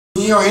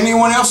me or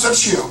anyone else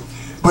that's here,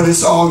 but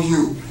it's all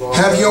you.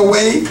 Have your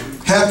way.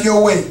 Have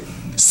your way.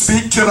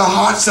 Speak to the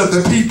hearts of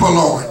the people,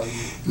 Lord.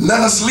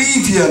 Let us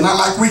leave here not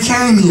like we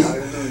came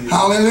here.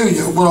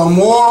 Hallelujah. With a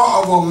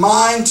more of a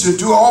mind to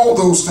do all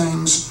those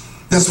things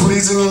that's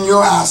pleasing in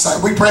your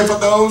eyesight. We pray for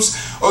those,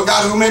 oh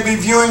God, who may be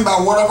viewing by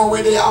whatever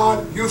way they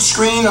are, youth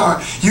screen or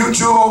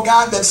YouTube, oh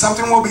God, that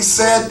something will be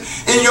said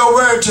in your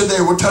word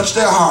today will touch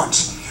their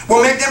hearts.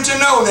 Will make them to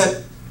know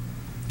that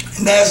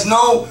there's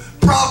no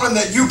problem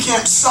that you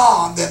can't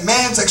solve, that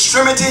man's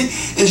extremity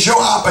is your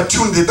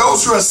opportunity.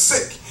 Those who are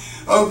sick,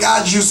 oh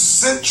God, you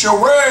sent your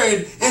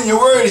word, and your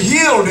word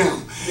healed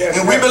them. Yes,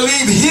 and we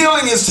believe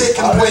healing is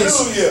taking place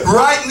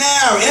right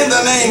now in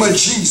the name of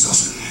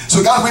Jesus.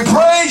 So God, we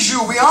praise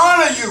you, we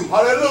honor you,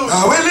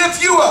 we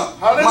lift you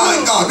up, my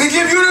God, we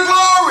give you the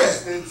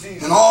glory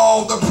and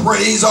all the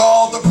praise,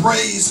 all the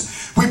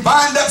praise. We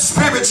bind up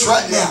spirits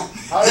right now,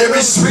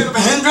 every spirit of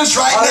hindrance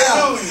right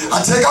now.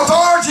 I take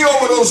authority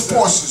over those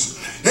forces.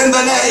 In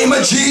the name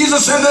of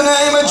Jesus, in the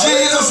name of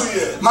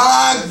Jesus.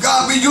 My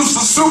God, we use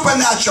the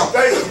supernatural.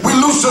 We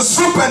lose the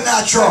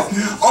supernatural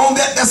on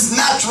that's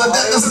natural.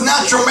 That this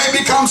natural may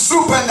become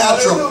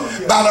supernatural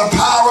by the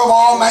power of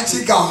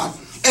Almighty God.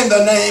 In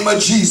the name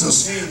of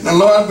Jesus. And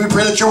Lord, we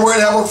pray that your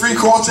word have a free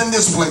course in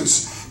this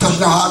place. Touch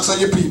the hearts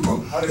of your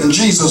people. In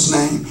Jesus'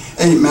 name,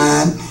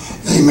 amen.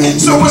 Amen.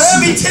 So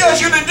whatever he tells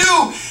you to do,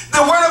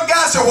 the word of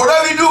God said,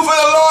 whatever you do for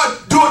the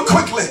Lord, do it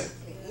quickly.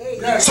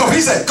 So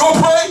he said, go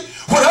pray.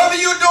 Whatever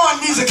you're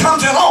doing needs to come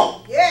to an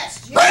end.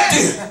 Yes. Right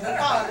there.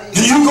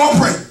 And you go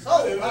pray.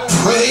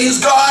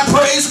 Praise God.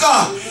 Praise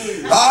God.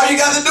 All you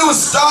got to do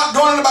is start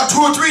doing it about 2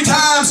 or 3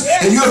 times,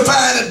 and you'll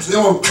find it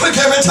will click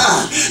every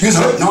time. You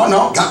say, no,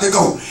 got to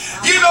go.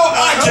 You know,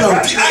 I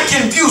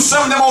can view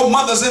some of them old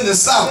mothers in the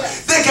South.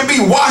 They can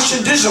be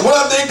washing dishes,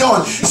 whatever they're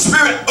doing.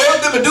 Spirit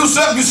urged them to do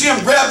something. You see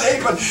them grab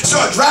the apron,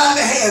 start drying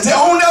their hands. They're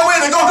on their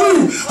way to go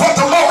do what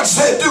the Lord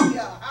said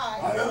do.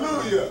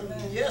 Hallelujah.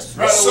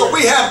 So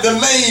we have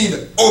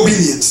delayed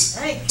obedience.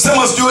 Some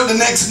of us do it the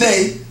next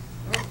day.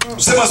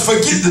 Some of us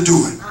forget to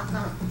do it.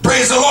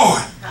 Praise the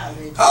Lord.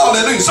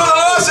 Hallelujah. So the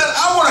Lord said,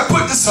 I want to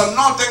put this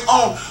anointing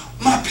on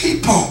my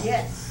people.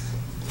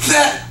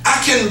 That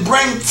I can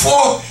bring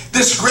forth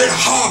this great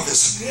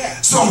harvest.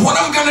 So what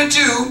I'm going to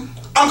do,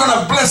 I'm going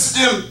to bless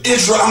them,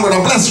 Israel. I'm going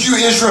to bless you,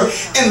 Israel,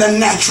 in the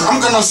natural.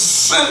 I'm going to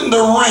send the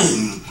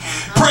rain.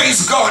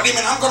 Praise God.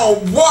 Amen. I'm going to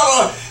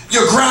water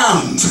your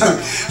ground.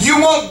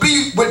 You won't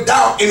be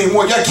without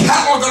anymore. Your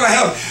cattle are going to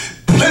have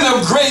plenty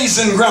of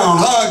grazing ground.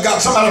 Oh God,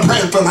 somebody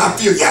praying for me. I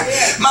feel ya.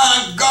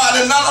 My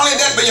God, and not only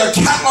that, but your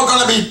cattle are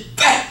going to be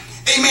fat.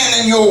 Amen.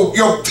 And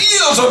your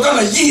fields are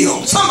going to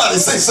yield. Somebody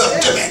say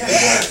something to me.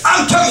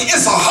 I'm telling you,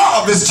 it's a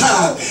harvest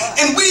time.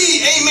 And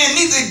we, amen,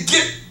 need to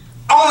get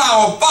on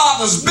our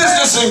Father's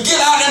business and get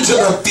out into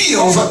the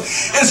fields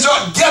and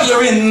start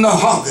gathering the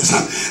harvest.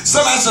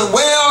 Somebody said,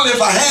 well, if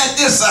I had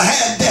this, I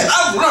had that.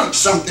 I've learned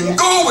something.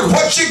 Go with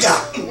what you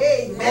got.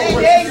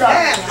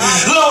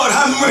 Lord,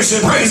 have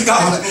mercy. Praise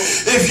God.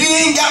 If you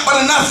ain't got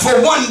but enough for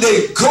one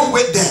day, go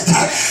with that.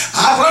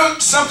 I've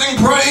learned something.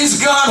 Praise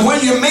God.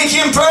 When you make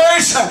him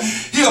first,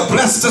 he'll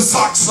bless the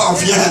socks off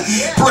you.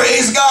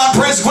 Praise God.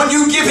 Praise. When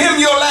you give him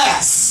your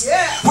last.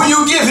 When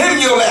you give him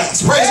your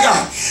last. Praise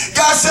God.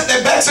 God said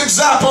the best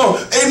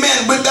example,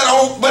 amen, with that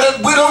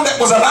widow that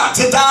was about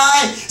to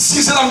die.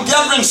 She said, I'm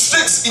gathering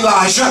sticks,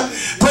 Elijah.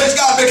 Praise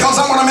God, because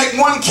I'm going to make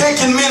one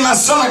cake and me and my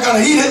son are going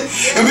to eat it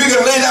and we're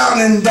going to lay down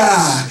and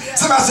die.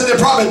 Somebody said they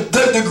probably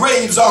dug the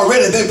graves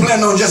already. They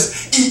plan on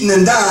just eating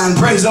and dying.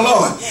 Praise the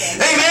Lord.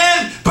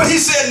 Amen. But he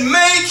said,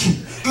 make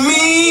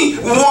me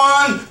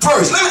one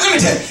first. Let me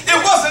tell you,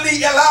 it wasn't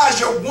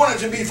Elijah wanted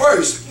to be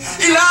first.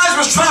 Elijah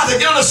was trying to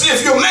get him to see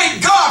if you make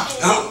God.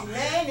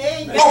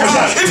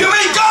 If you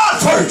make God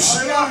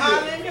first,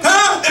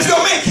 if you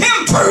make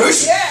him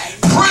first,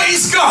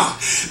 praise God.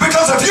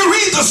 Because if you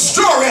read the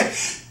story,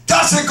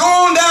 God said, go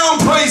on down,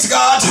 praise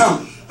God.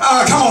 Come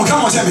on,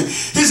 tell me.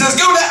 He says,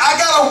 go down. I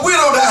got a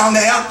widow down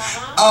there,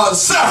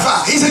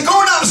 Sapphire. He said,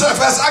 go down to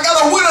Sapphire. I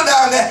got a widow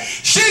down there.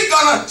 She's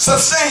gonna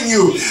sustain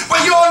you.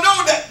 But you all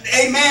know that,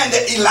 amen,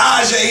 that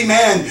Elijah,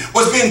 amen,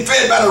 was being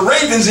fed by the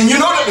ravens, and you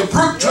know that the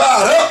brook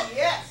dried up.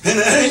 And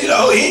you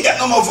know, he ain't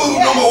got no more food,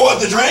 no more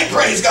water to drink.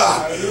 Praise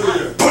God.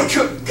 But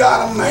good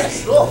God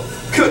Almighty.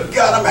 Good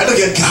God Almighty.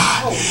 Look at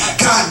God.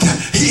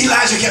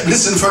 Elijah kept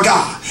listening for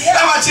God.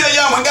 That's why I tell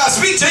y'all, when God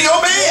speaks to your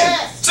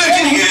man, so you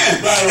can hear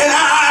him. And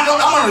I'm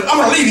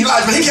gonna leave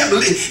Elijah, but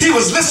he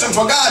was listening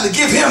for God to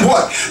give him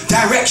what?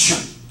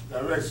 Direction.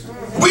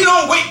 We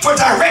don't wait for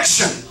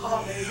direction.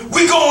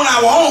 We go on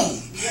our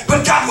own.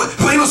 But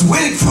he was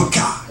waiting for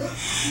God.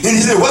 And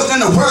he said, it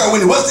wasn't in the world,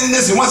 when it wasn't in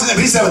this, it wasn't in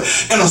that. He said,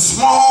 in a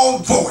small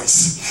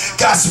voice,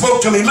 God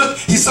spoke to me. Look,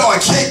 he saw a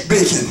cake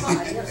baking.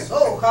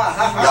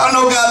 Y'all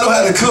know God know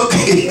how to cook.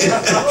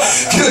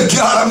 Good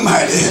God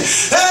Almighty.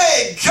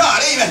 Hey,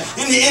 God, amen.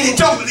 And he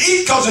told me to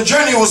eat because the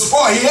journey was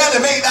far. He had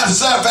to make it out to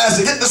Sarah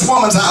to get this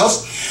woman's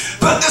house.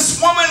 But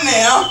this woman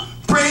now,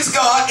 praise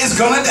God, is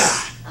going to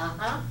die.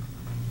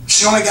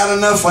 She only got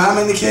enough for how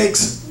many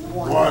cakes?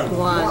 One.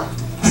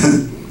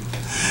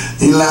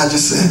 Elijah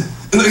said,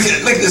 look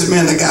at this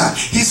man of God.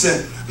 He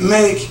said,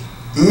 make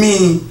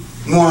me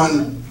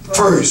one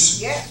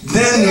first.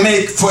 Then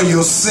make for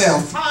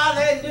yourself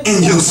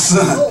and your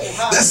son.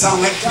 That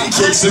sounds like three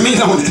kicks to me,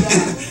 don't it?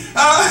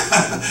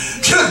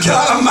 Good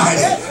God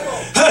Almighty.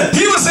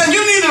 He was saying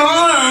you need to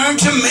learn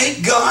to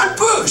make God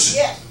first.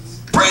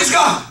 Praise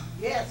God.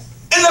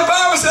 And the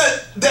Bible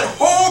said that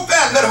whole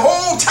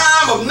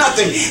time of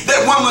nothing,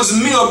 that one was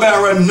meal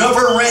bearer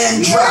never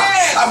ran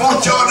dry. I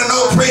want y'all to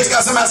know, praise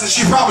God, somebody said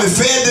she probably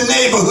fed the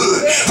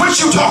neighborhood.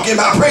 What you talking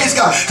about, praise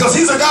God? Because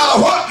he's a God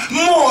of what?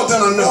 More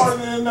than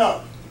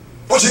enough.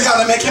 But you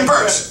got to make him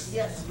first.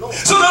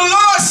 So the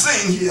Lord's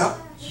saying here,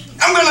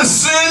 I'm going to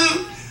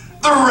send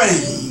the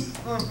rain.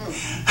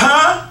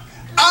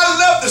 I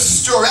love the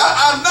story.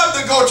 I love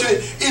to go to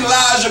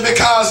Elijah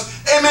because,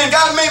 amen,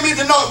 God made me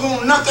to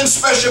know nothing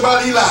special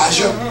about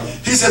Elijah.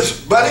 He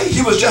says, buddy,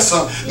 he was just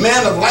a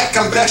man of light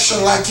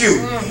complexion like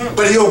you,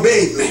 but he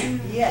obeyed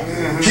me.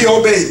 He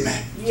obeyed me.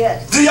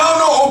 Do y'all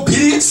know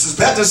obedience is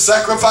better than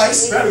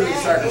sacrifice?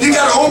 You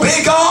got to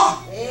obey God.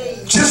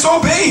 Just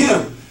obey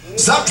him.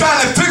 Stop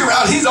trying to figure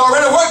out. He's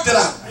already worked it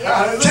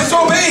out. Just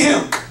obey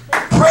him.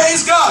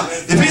 Praise God.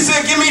 If he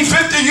said give me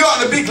 50, you ought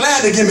to be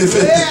glad to give me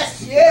 50.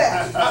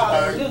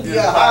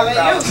 Hallelujah.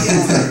 Hallelujah.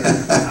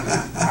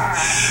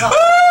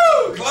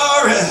 Woo!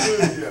 Glory.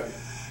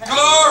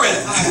 Glory.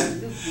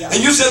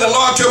 And you said the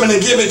Lord told me to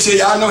give it to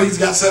you. I know he's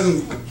got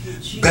something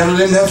better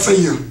than that for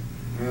you.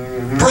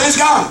 Praise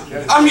God.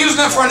 I'm using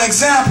that for an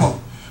example.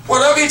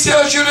 Whatever he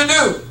tells you to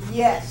do.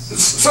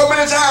 So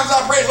many times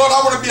I pray, Lord, I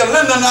want to be a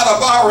lender, not a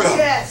borrower.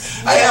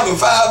 I have a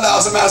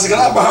 5,000 miles.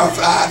 Can I borrow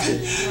 5?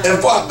 And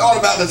before I thought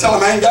about it, to tell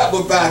him I ain't got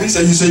but 5. He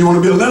said, you say you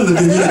want to be a lender,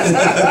 didn't you?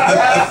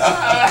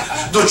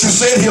 Don't you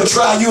say it, he'll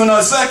try you in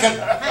a second.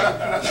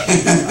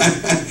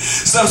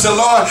 Some say,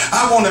 Lord,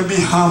 I want to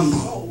be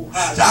humble.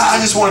 I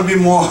just want to be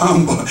more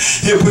humble.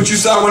 He'll put you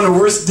aside one of the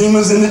worst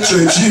demons in the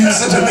church. You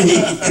listen to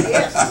me.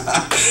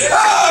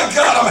 Oh,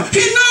 God,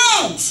 he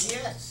knows.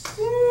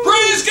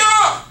 Praise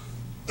God.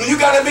 And you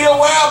got to be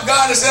aware of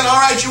God and saying, all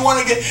right, you want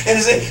to get, and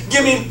he said,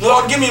 give me,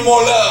 Lord, give me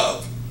more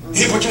love.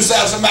 He put you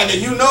aside somebody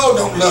that you know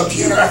don't love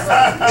you.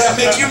 They'll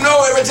make you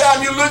know every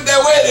time you look that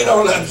way they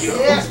don't love you.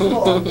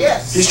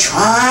 He's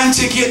trying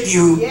to get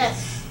you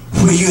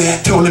where you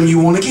had told him you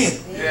want to get.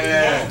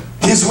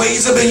 His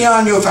ways are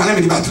beyond your family.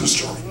 Let me get back to the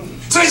story.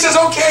 So he says,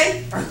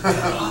 okay.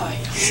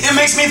 It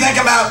makes me think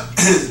about,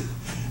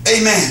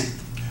 amen.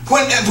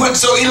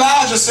 So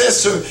Elijah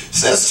says to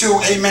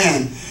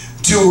amen,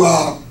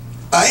 to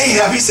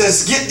Ahab, he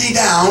says, get thee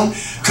down,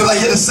 because I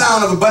hear the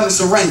sound of abundance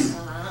of rain.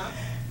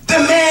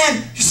 The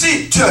man, you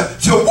see,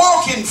 to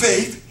walk in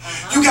faith,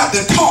 you got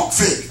to talk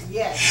faith.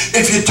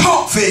 If you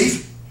talk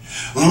faith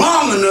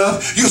long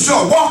enough, you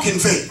start walking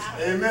faith.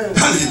 Amen.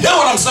 You know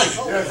what I'm saying?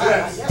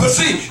 But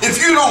see, if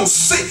you don't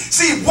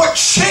see what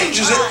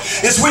changes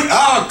it is when,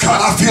 oh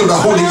God, I feel the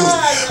Holy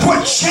Ghost.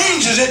 What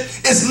changes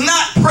it is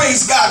not,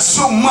 praise God,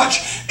 so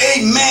much,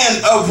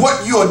 amen, of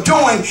what you're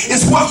doing,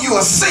 is what you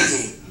are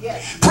saying.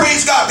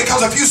 Praise God,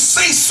 because if you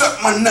say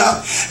something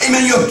enough,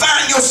 amen, you'll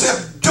find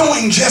yourself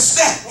doing just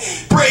that.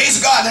 Praise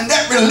God, and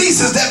that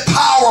releases that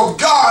power of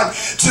God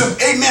to,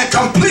 amen,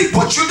 complete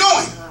what you're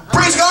doing.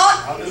 Praise God.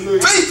 Hallelujah.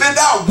 Faith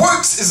without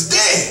works is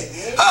dead.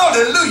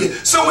 Hallelujah.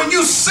 So when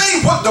you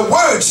say what the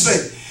word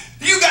says,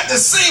 you got to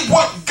say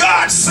what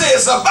God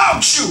says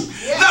about you,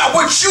 not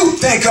what you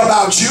think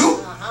about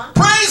you.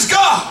 Praise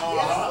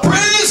God.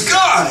 Praise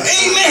God.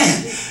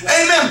 Amen.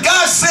 Amen.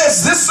 God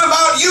says this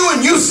about you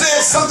and you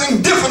said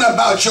something different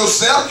about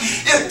yourself.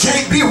 It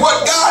can't be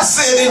what God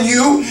said in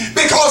you,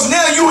 because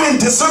now you're in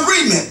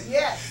disagreement.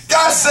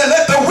 God said,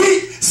 let the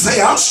weak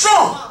say I'm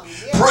strong.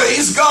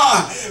 Praise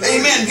God.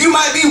 Amen. You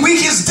might be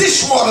weak as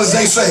dishwater, as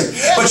they say,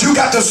 but you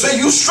got to say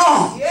you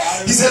strong.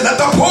 He said,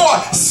 let the poor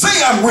say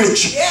I'm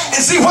rich.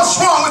 And see, what's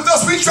wrong with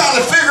us? We try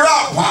to figure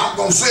out, well, I'm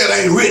going to say it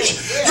ain't rich.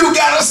 You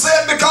got to say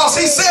it because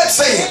he said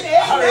say it.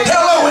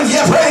 Hello in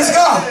here. Praise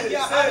God.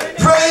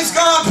 Praise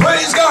God.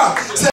 Praise God.